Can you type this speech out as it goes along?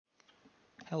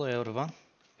Hello everyone,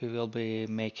 we will be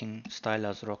making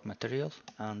stylized rock material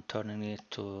and turning it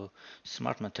to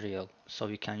smart material so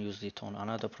we can use it on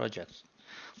another projects.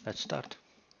 Let's start.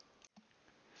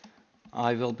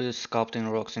 I will be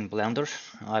sculpting rocks in Blender.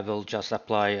 I will just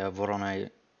apply a Voronoi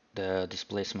the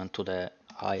displacement to the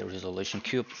high resolution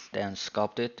cube, then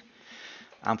sculpt it.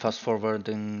 I'm fast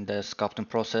forwarding the sculpting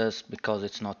process because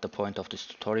it's not the point of this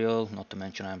tutorial, not to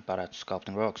mention I'm bad at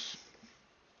sculpting rocks.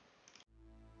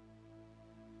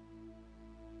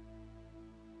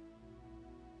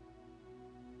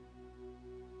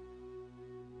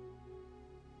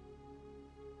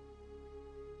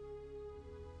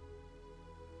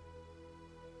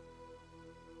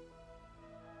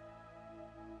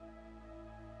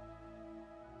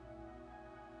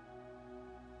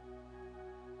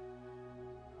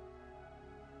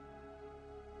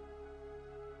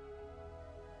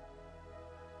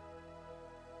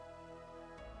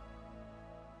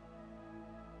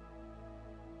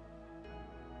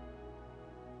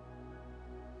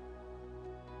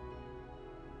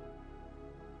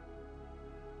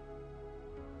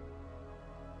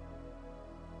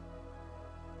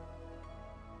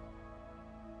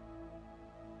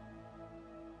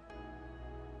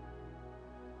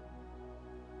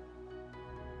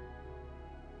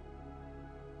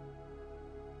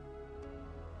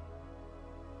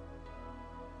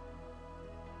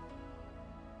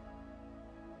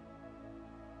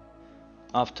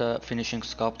 After finishing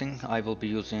sculpting, I will be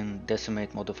using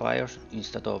decimate modifier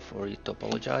instead of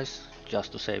retopologize,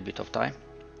 just to save a bit of time.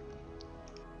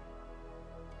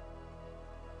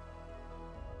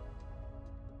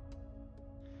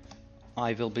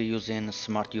 I will be using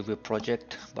Smart UV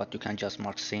project, but you can just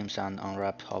mark seams and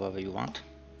unwrap however you want.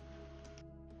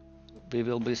 We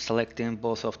will be selecting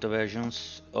both of the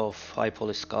versions of high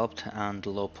poly sculpt and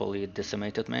low poly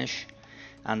decimated mesh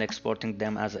and exporting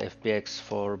them as FBX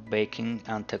for baking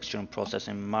and texturing process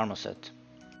in Marmoset.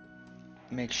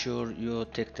 Make sure you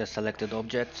tick the selected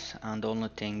objects, and the only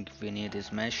thing we need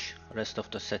is mesh, rest of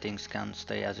the settings can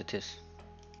stay as it is.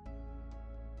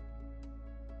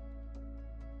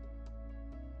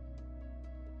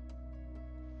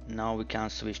 Now we can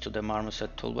switch to the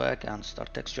Marmoset Toolbag and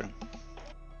start texturing.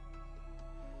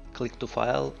 Click to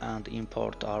file and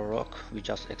import our rock we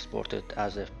just exported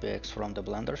as FBX from the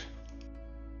Blender.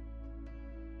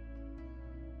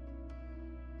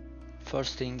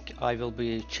 First thing I will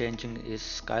be changing is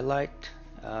skylight.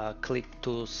 Click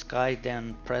to sky,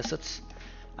 then presets,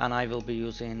 and I will be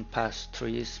using past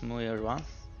 3 smoother one.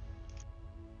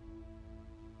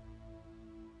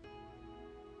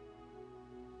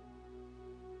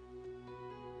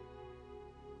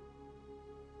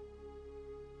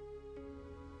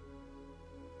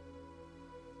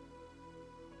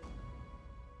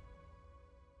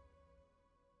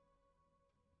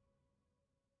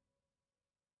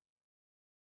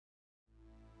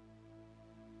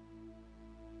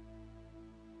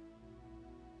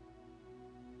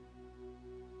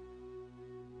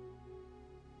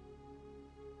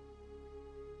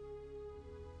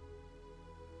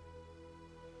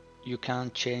 You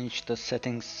can change the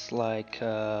settings like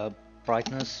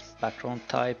brightness, background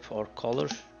type or color,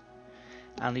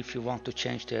 and if you want to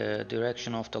change the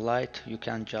direction of the light you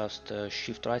can just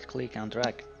shift right click and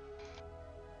drag.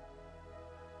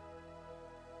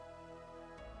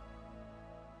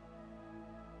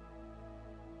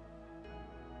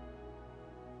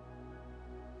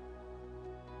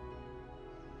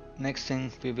 Next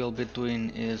thing we will be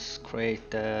doing is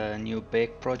create a new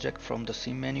bake project from the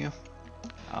scene menu.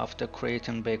 After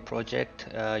creating bake project,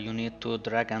 you need to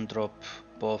drag and drop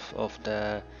both of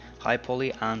the high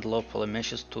poly and low poly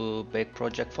meshes to bake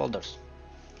project folders.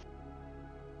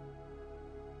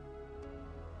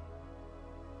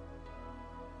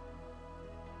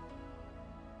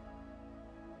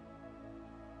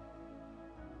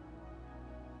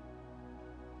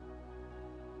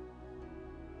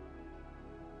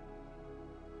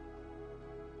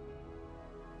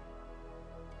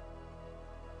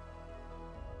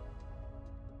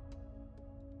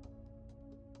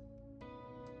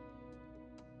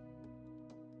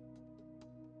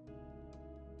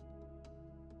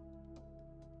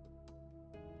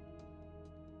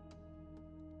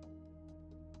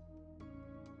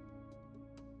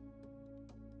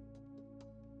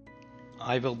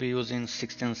 I will be using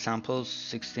 16 samples,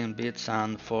 16 bits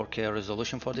and 4K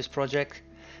resolution for this project,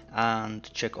 and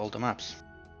check all the maps.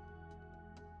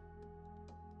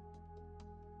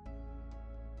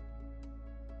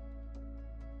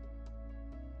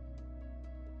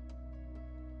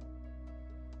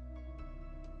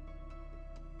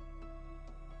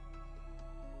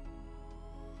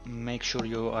 Make make sure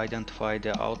you identify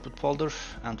the output folder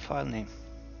and file name.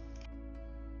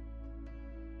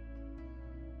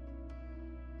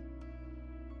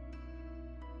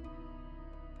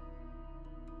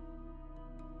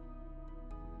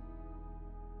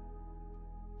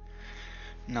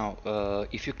 Now,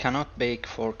 if you cannot bake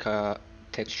 4K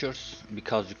textures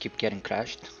because you keep getting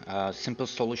crashed, a simple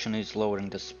solution is lowering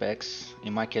the specs.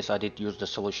 In my case, I did use the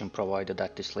solution provided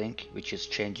at this link, which is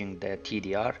changing the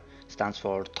TDR, stands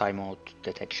for timeout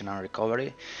detection and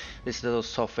recovery. This little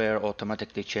software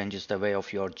automatically changes the way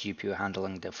of your GPU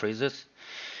handling the freezes.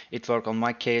 It worked on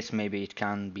my case, maybe it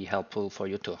can be helpful for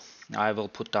you too. I will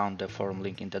put down the forum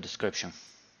link in the description.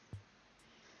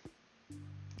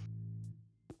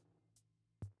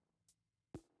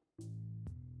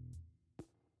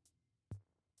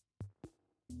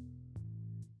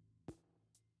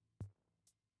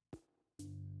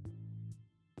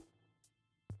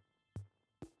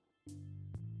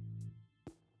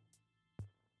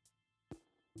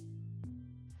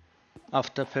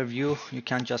 After preview, you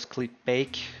can just click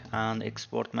bake and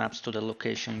export maps to the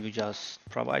location you just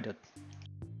provided.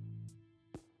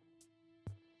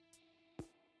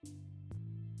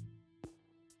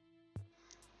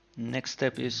 Next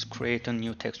step is create a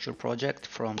new texture project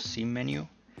from scene menu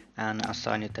and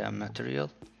assign it a material.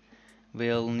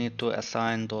 We'll need to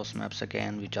assign those maps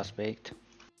again we just baked.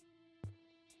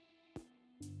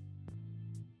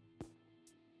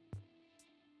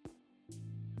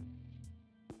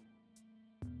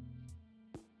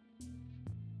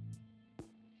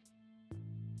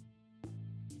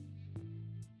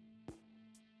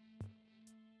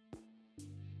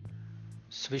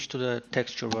 Switch to the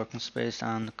texture workspace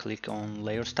and click on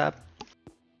Layers tab.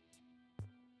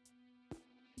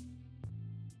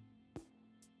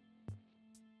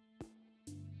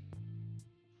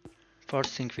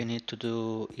 First thing we need to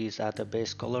do is add a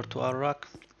base color to our rock.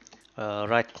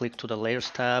 Right click to the Layers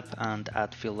tab and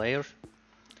add Fill Layer.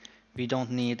 We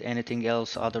don't need anything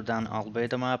else other than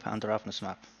albedo map and roughness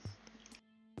map.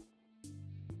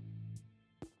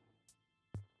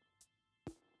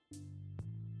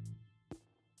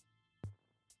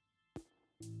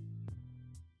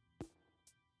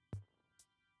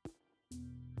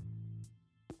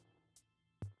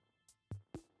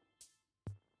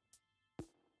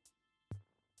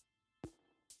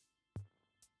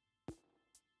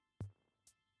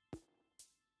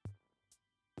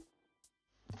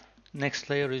 Next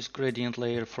layer is gradient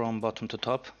layer from bottom to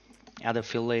top. Add a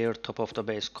fill layer top of the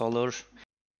base color.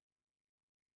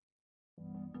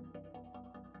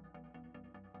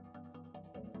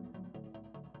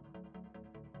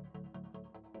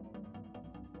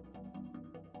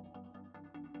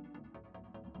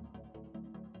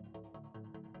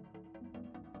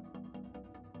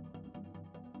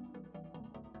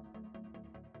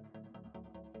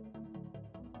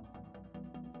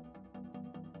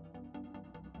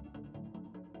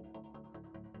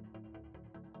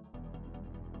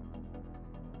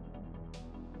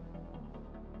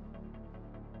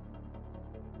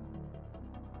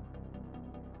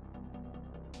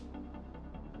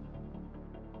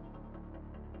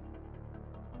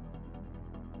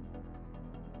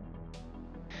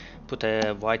 Put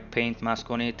a white paint mask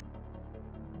on it.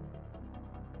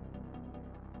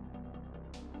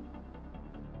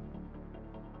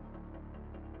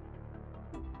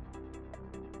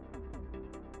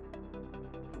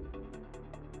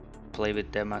 Play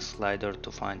with the mask slider to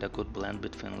find a good blend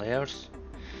between layers.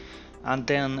 And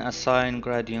then assign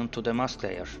gradient to the mask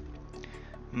layer.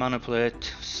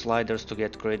 Manipulate sliders to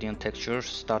get gradient textures,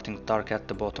 starting dark at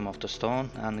the bottom of the stone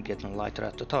and getting lighter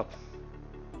at the top.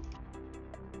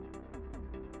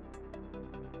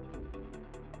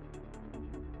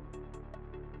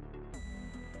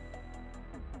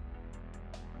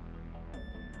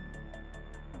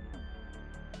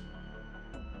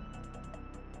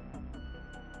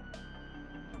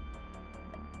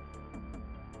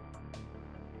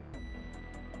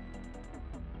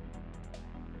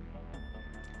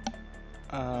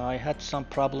 I had some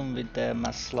problem with the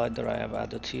mask slider I have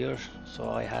added here, so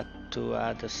I had to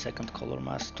add a second color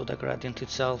mask to the gradient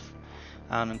itself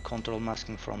and control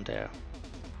masking from there.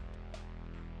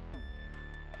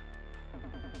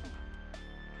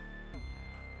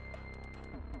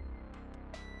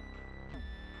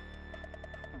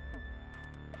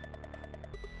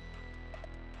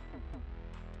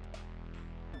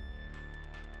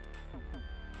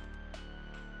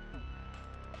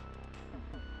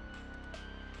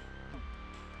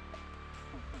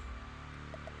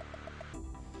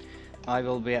 I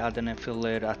will be adding a fill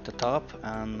layer at the top,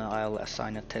 and I'll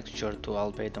assign a texture to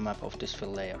albedo map of this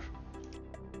fill layer.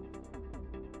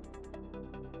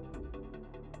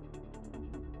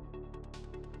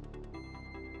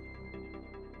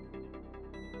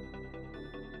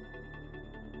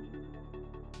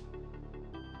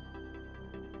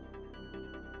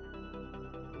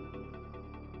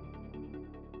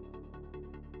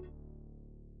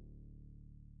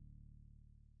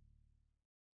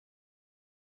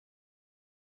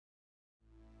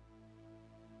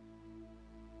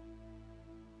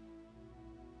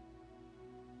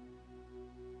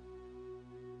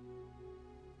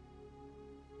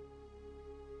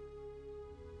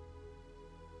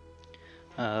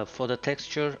 For the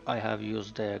texture, I have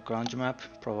used a grunge map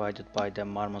provided by the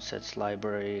Marmoset's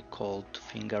library called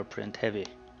Fingerprint Heavy.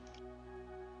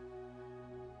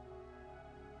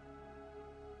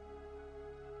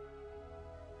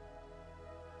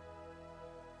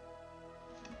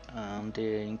 And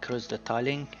increase the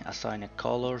tiling, assign a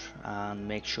color, and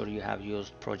make sure you have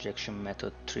used projection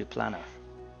method tree planner.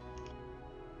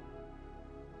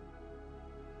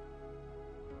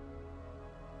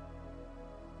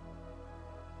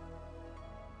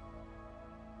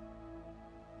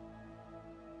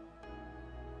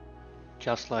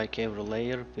 Just like every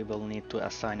layer, we will need to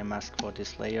assign a mask for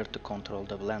this layer to control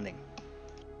the blending.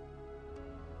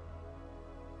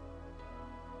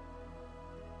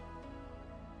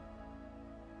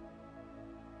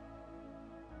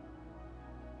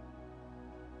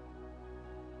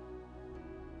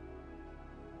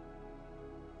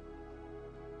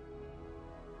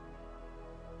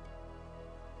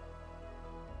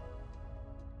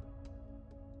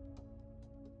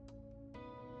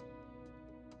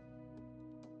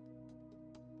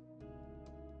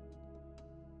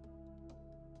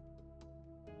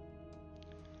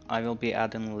 I will be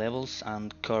adding levels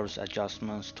and curves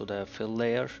adjustments to the fill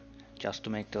layer just to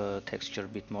make the texture a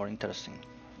bit more interesting.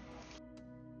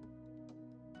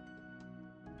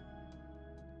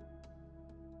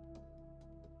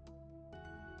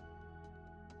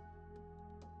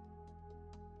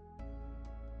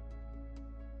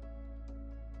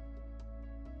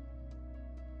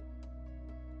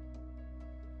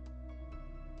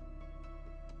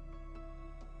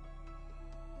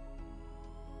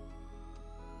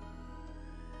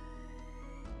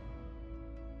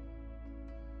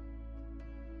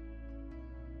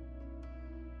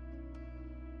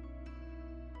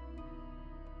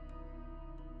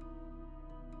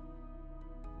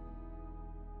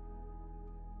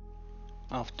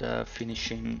 After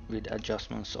finishing with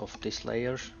adjustments of this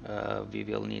layer, we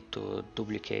will need to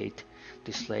duplicate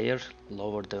this layer,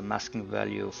 lower the masking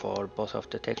value for both of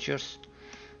the textures.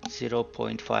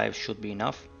 0.5 should be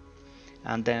enough,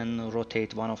 and then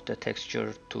rotate one of the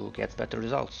texture to get better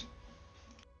results.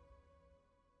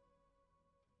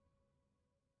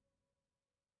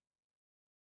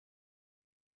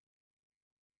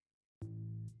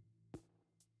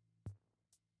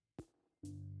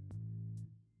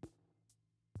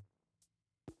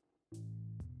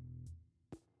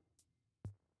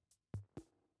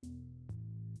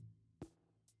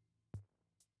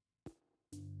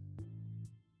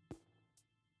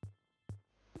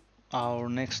 Our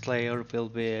next layer will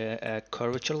be a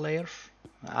curvature layer.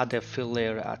 Add a fill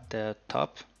layer at the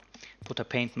top, put a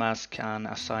paint mask and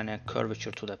assign a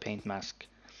curvature to the paint mask.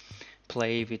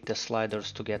 Play with the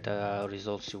sliders to get the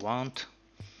results you want,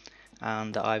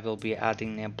 and I will be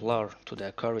adding a blur to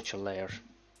the curvature layer.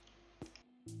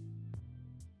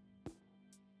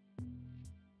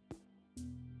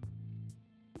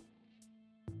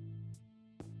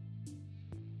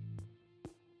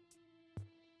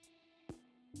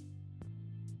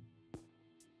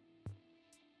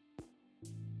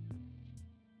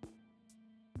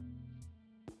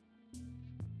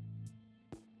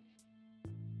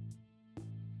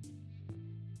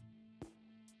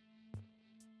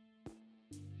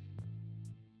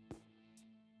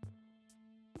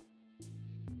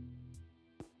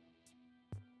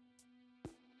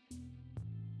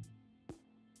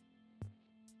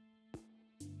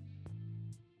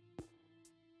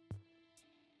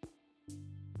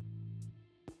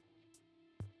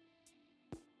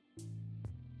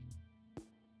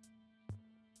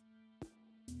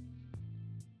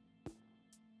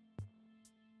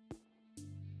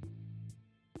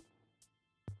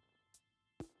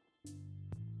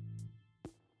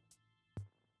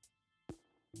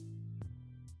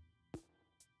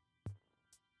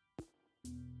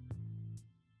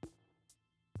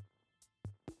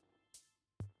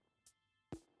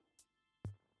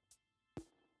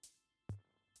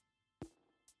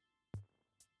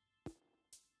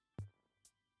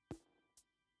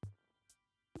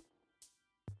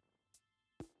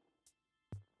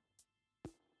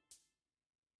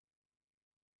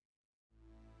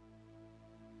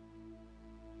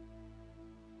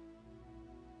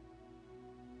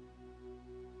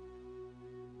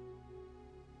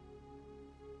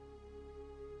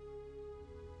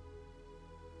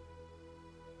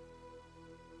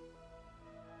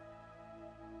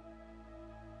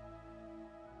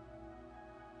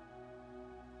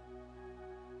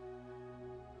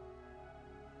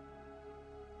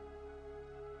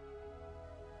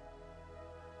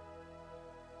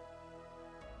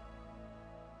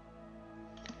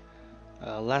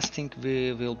 Last thing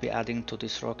we will be adding to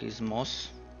this rock is moss.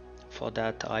 For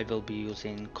that I will be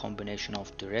using combination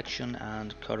of direction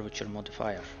and curvature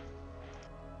modifier.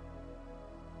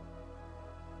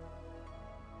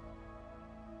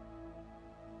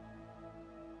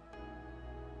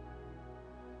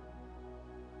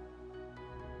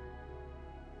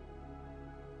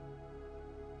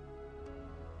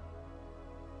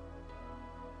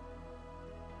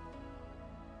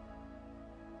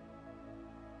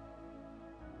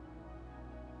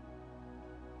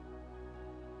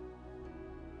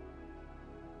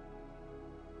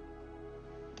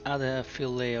 Add a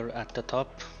fill layer at the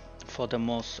top. For the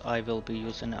moss I will be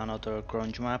using another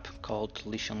grunge map called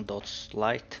Lesion Dots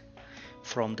Light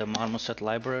from the Marmoset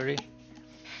library.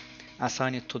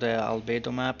 Assign it to the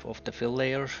albedo map of the fill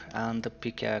layer and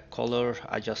pick a color,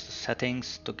 adjust the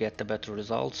settings to get the better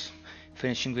results.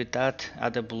 Finishing with that,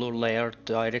 add a blur layer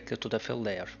directly to the fill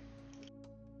layer.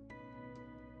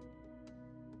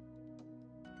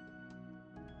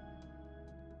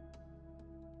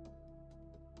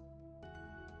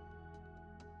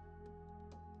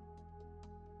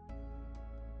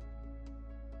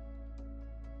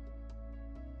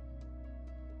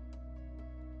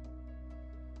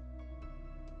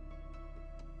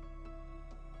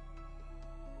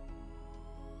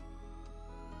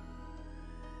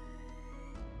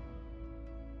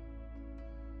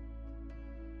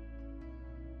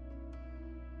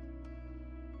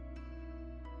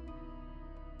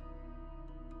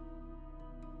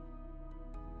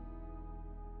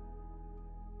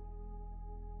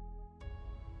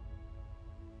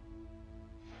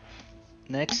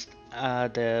 Next,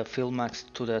 add a fill max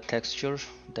to the texture,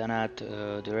 then add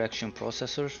a direction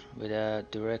processor with a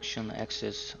direction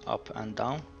axis up and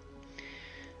down.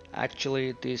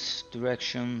 Actually, this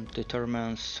direction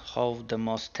determines how the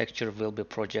moss texture will be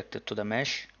projected to the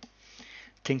mesh.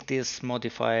 Think this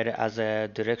modifier as a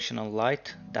directional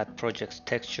light that projects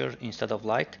texture instead of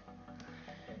light.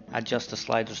 Adjust the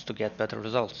sliders to get better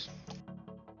results.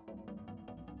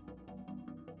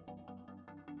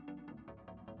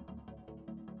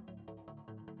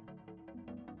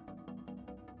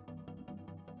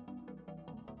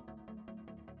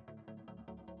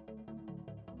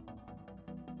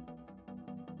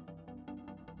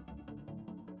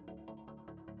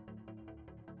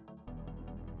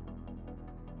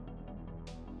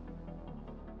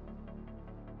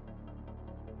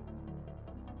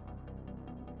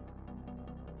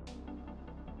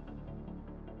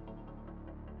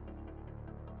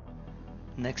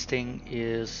 Next thing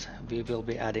is we will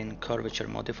be adding curvature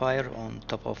modifier on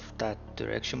top of that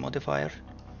direction modifier.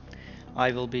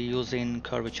 I will be using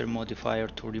curvature modifier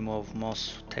to remove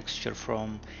moss texture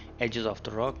from edges of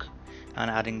the rock and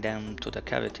adding them to the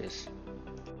cavities.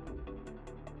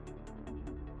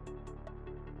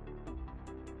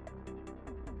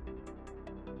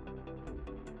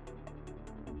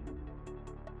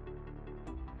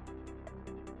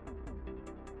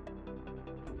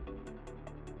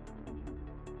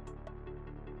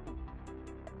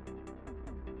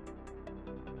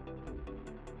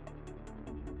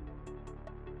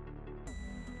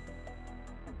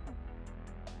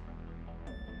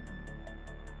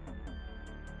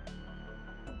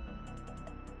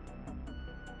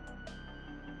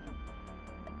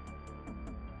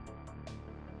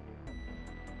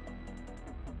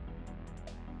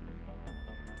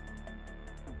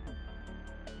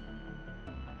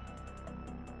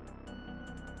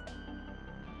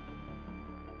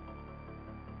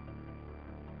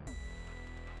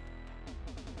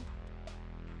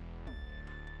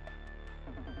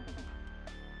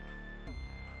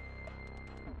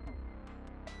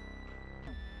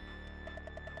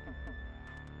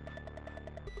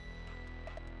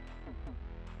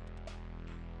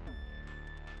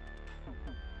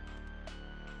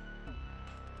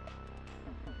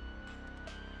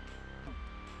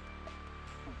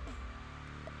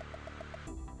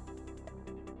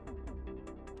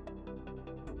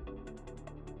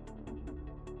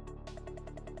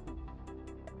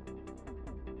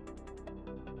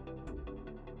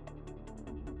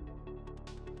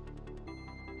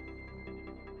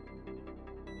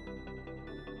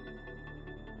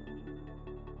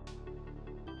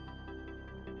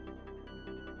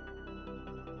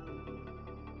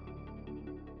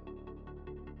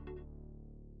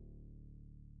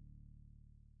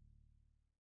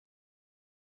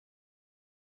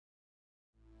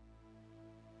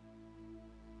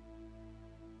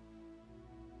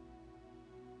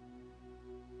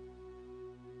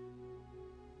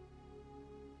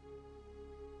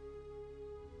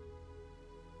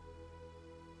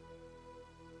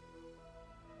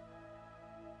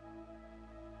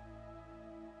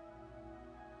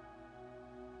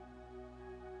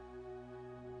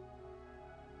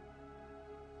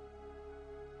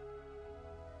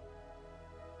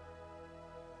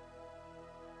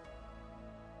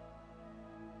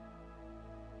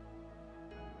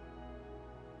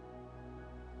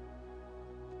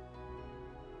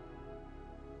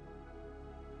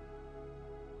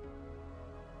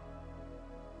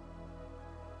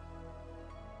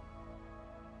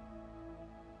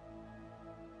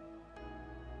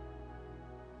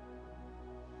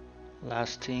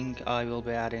 Last thing, I will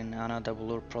be adding another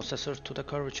blur processor to the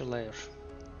curvature layer.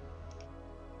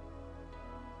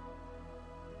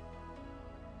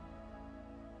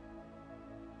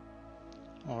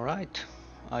 Alright,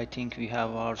 I think we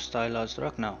have our stylized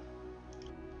rock now.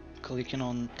 Clicking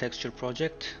on texture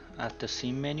project at the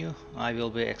scene menu, I will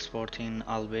be exporting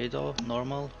albedo,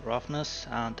 normal, roughness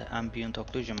and ambient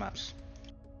occlusion maps.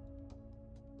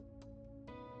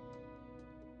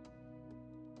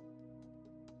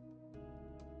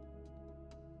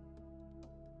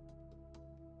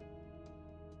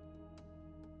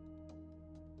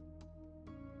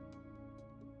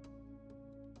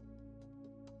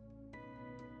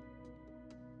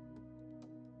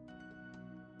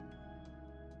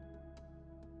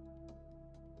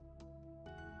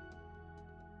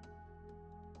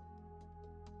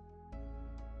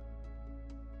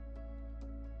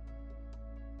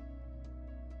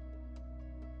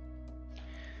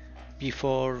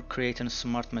 Before creating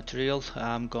smart material,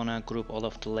 I'm gonna group all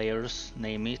of the layers,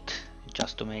 name it,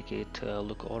 just to make it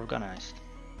look organized.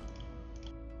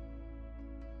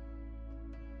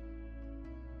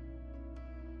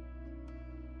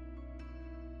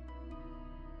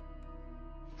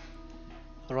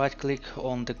 Right click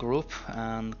on the group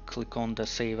and click on the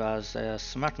save as a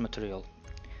smart material.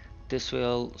 This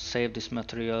will save this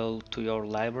material to your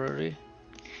library.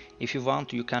 If you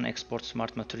want, you can export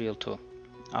smart material too.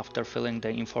 After filling the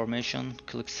information,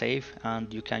 click save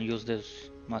and you can use this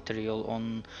material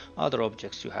on other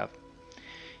objects you have.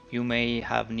 You may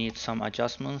have need some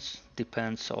adjustments,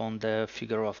 depends on the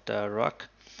figure of the rock,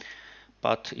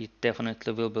 but it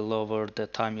definitely will be lower the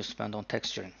time you spend on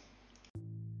texturing.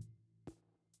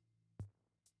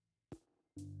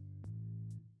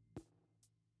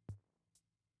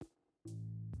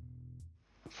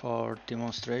 For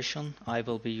demonstration, I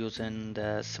will be using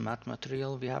the smart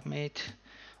material we have made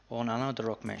on another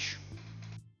rock mesh.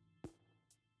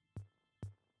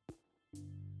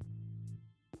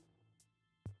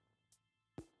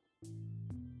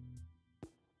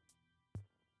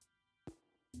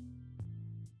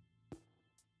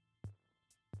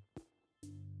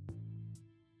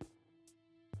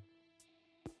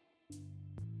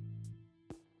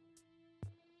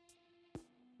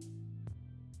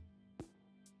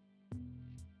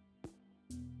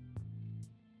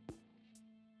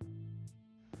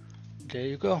 There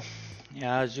you go.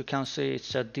 As you can see,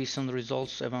 it's a decent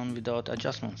results even without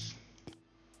adjustments.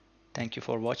 Thank you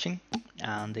for watching,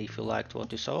 and if you liked what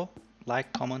you saw,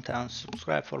 like, comment and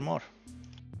subscribe for more.